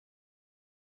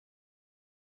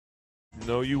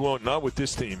No, you won't. Not with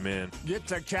this team, man. Get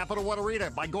to Capital One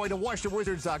Arena by going to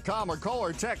WashingtonWizards.com or call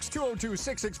or text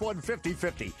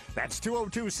 202-661-5050. That's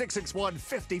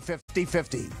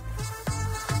 202-661-5050.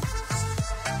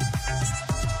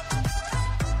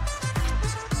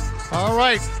 All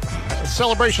right. A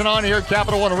celebration on here at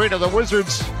Capital One Arena. The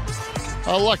Wizards,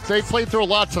 look, they played through a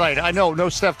lot tonight. I know, no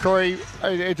Steph Curry.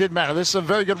 It didn't matter. This is a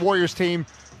very good Warriors team.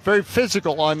 Very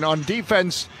physical on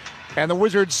defense. And the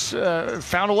Wizards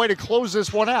found a way to close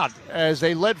this one out as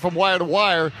they led from wire to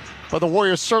wire. But the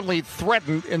Warriors certainly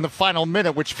threatened in the final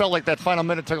minute, which felt like that final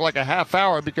minute took like a half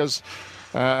hour because,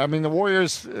 the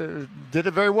Warriors did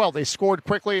it very well. They scored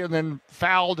quickly and then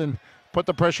fouled and put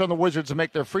the pressure on the Wizards to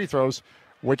make their free throws,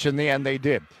 which in the end they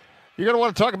did. You're going to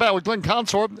want to talk about it with Glenn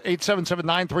Consor,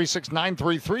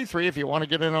 877-936-9333 if you want to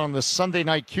get in on the Sunday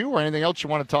Night Q or anything else you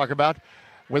want to talk about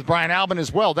with Brian Albin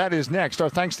as well. That is next. Our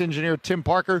thanks to engineer Tim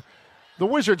Parker. The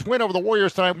Wizards win over the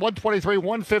Warriors tonight,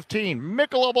 123-115.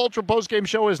 Michelob Ultra postgame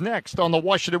show is next on the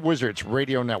Washington Wizards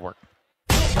Radio Network.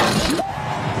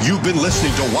 You've been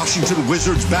listening to Washington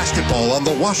Wizards basketball on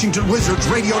the Washington Wizards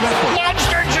Radio Network.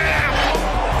 Monster Jam!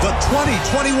 The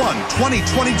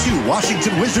 2021-2022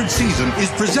 Washington Wizards season is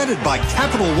presented by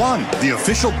Capital One, the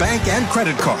official bank and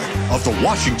credit card of the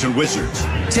Washington Wizards.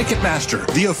 Ticketmaster,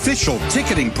 the official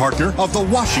ticketing partner of the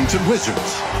Washington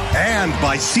Wizards. And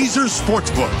by Caesars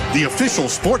Sportsbook, the official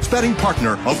sports betting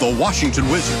partner of the Washington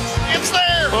Wizards. It's there!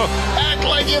 Act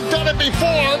like you've done it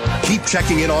before! Keep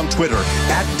checking in on Twitter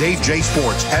at Dave J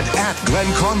Sports and at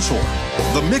Glenn Consor.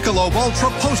 The Michelob Ultra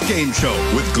postgame show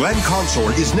with Glenn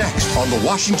Consor is next on the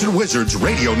Washington Wizards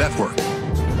Radio Network.